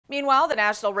Meanwhile, the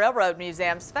National Railroad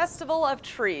Museum's Festival of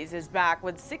Trees is back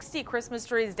with 60 Christmas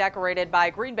trees decorated by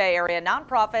Green Bay area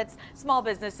nonprofits, small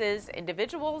businesses,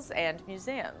 individuals, and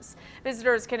museums.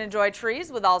 Visitors can enjoy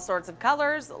trees with all sorts of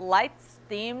colors, lights,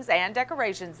 themes, and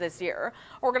decorations this year.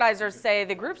 Organizers say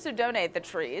the groups who donate the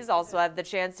trees also have the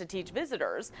chance to teach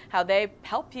visitors how they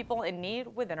help people in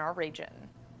need within our region.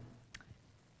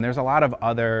 There's a lot of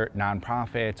other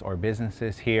nonprofits or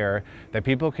businesses here that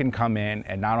people can come in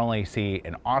and not only see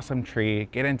an awesome tree,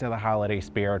 get into the holiday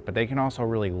spirit, but they can also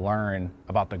really learn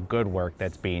about the good work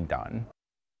that's being done.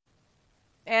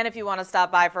 And if you want to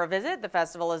stop by for a visit, the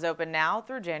festival is open now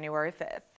through January 5th.